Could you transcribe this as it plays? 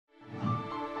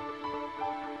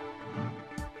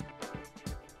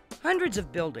Hundreds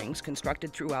of buildings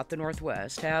constructed throughout the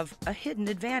Northwest have a hidden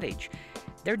advantage.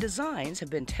 Their designs have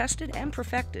been tested and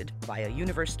perfected by a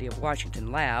University of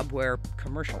Washington lab where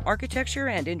commercial architecture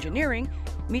and engineering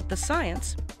meet the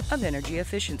science of energy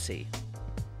efficiency.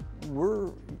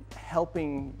 We're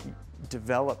helping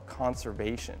develop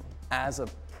conservation as a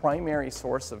primary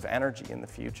source of energy in the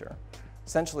future.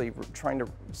 Essentially, we're trying to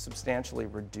substantially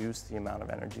reduce the amount of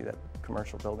energy that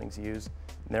commercial buildings use,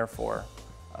 and therefore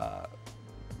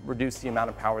reduce the amount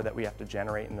of power that we have to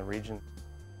generate in the region.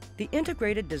 The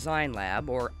Integrated Design Lab,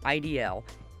 or IDL,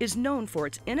 is known for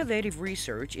its innovative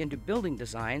research into building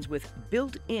designs with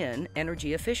built-in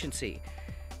energy efficiency.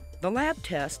 The lab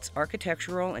tests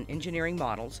architectural and engineering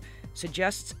models,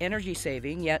 suggests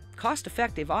energy-saving yet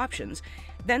cost-effective options.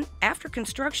 Then, after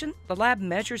construction, the lab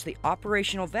measures the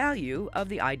operational value of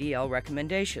the IDL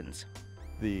recommendations.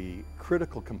 The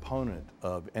critical component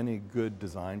of any good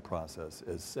design process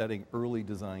is setting early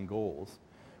design goals,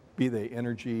 be they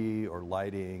energy or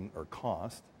lighting or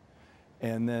cost,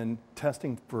 and then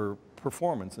testing for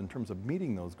performance in terms of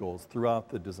meeting those goals throughout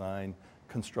the design,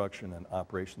 construction, and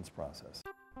operations process.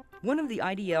 One of the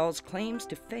IDL's claims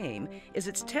to fame is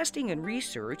its testing and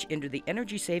research into the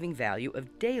energy-saving value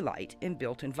of daylight in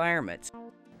built environments.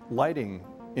 Lighting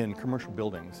in commercial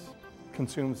buildings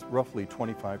consumes roughly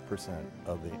 25%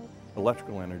 of the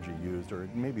electrical energy used, or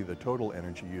maybe the total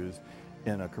energy used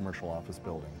in a commercial office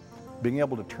building. Being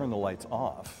able to turn the lights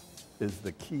off is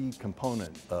the key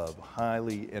component of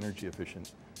highly energy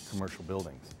efficient commercial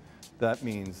buildings. That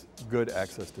means good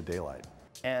access to daylight.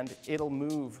 And it'll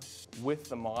move with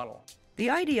the model. The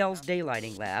IDL's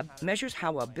daylighting lab measures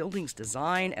how a building's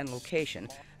design and location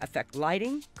affect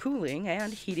lighting, cooling,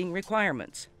 and heating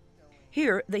requirements.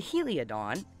 Here, the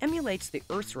heliodon emulates the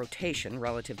Earth's rotation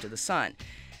relative to the sun.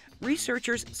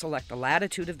 Researchers select the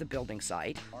latitude of the building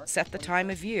site, set the time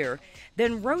of year,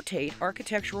 then rotate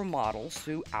architectural models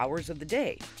through hours of the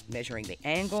day, measuring the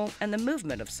angle and the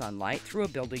movement of sunlight through a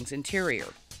building's interior.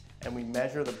 And we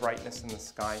measure the brightness in the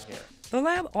sky here. The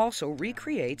lab also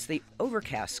recreates the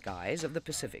overcast skies of the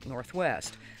Pacific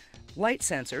Northwest. Light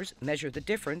sensors measure the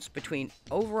difference between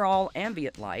overall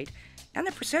ambient light and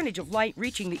the percentage of light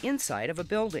reaching the inside of a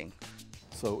building.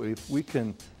 So if we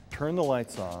can turn the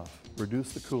lights off,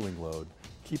 reduce the cooling load,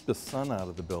 keep the sun out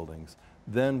of the buildings,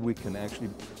 then we can actually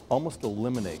almost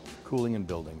eliminate cooling in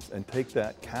buildings and take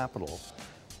that capital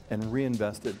and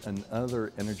reinvest it in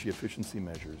other energy efficiency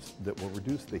measures that will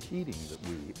reduce the heating that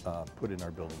we put in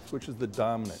our buildings, which is the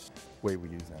dominant way we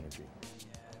use energy.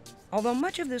 Although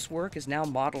much of this work is now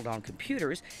modeled on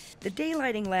computers, the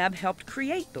daylighting lab helped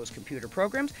create those computer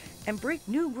programs and break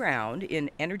new ground in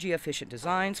energy-efficient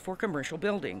designs for commercial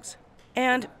buildings.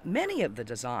 And many of the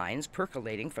designs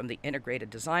percolating from the Integrated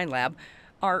Design Lab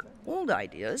are old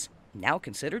ideas, now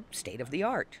considered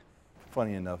state-of-the-art.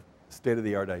 Funny enough,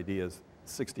 state-of-the-art ideas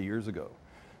 60 years ago.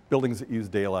 Buildings that use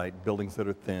daylight, buildings that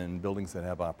are thin, buildings that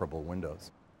have operable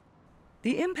windows.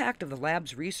 The impact of the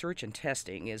lab's research and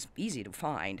testing is easy to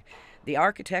find. The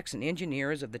architects and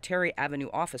engineers of the Terry Avenue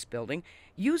office building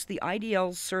used the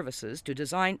IDL's services to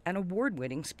design an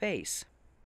award-winning space.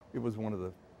 It was one of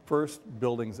the first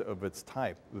buildings of its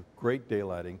type with great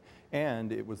daylighting,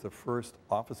 and it was the first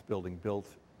office building built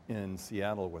in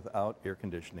Seattle without air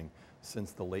conditioning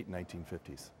since the late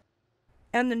 1950s.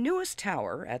 And the newest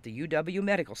tower at the UW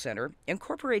Medical Center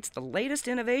incorporates the latest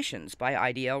innovations by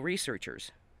IDL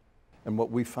researchers. And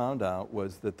what we found out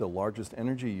was that the largest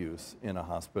energy use in a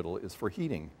hospital is for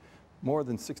heating. More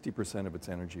than 60% of its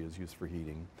energy is used for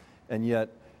heating, and yet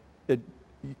it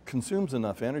consumes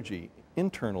enough energy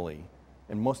internally,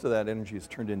 and most of that energy is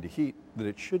turned into heat, that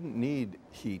it shouldn't need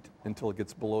heat until it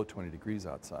gets below 20 degrees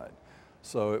outside.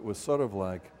 So it was sort of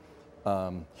like,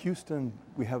 Houston,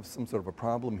 we have some sort of a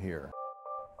problem here.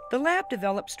 The lab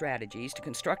developed strategies to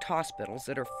construct hospitals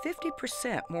that are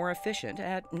 50% more efficient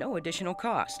at no additional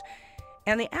cost.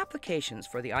 And the applications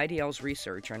for the IDL's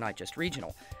research are not just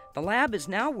regional. The lab is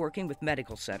now working with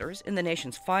medical centers in the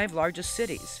nation's 5 largest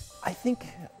cities. I think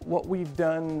what we've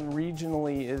done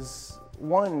regionally is,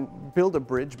 one, build a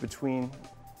bridge between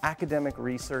academic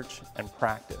research and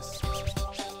practice.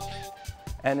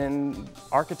 And in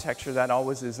architecture, that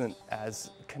always isn't as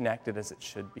connected as it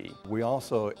should be. We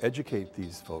also educate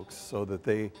these folks so that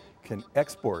they can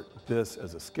export this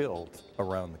as a skill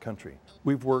around the country.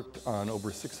 We've worked on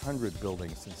over 600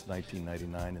 buildings since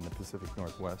 1999 in the Pacific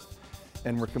Northwest,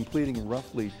 and we're completing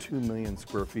roughly 2 million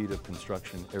square feet of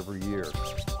construction every year.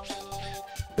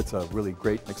 It's a really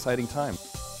great and exciting time.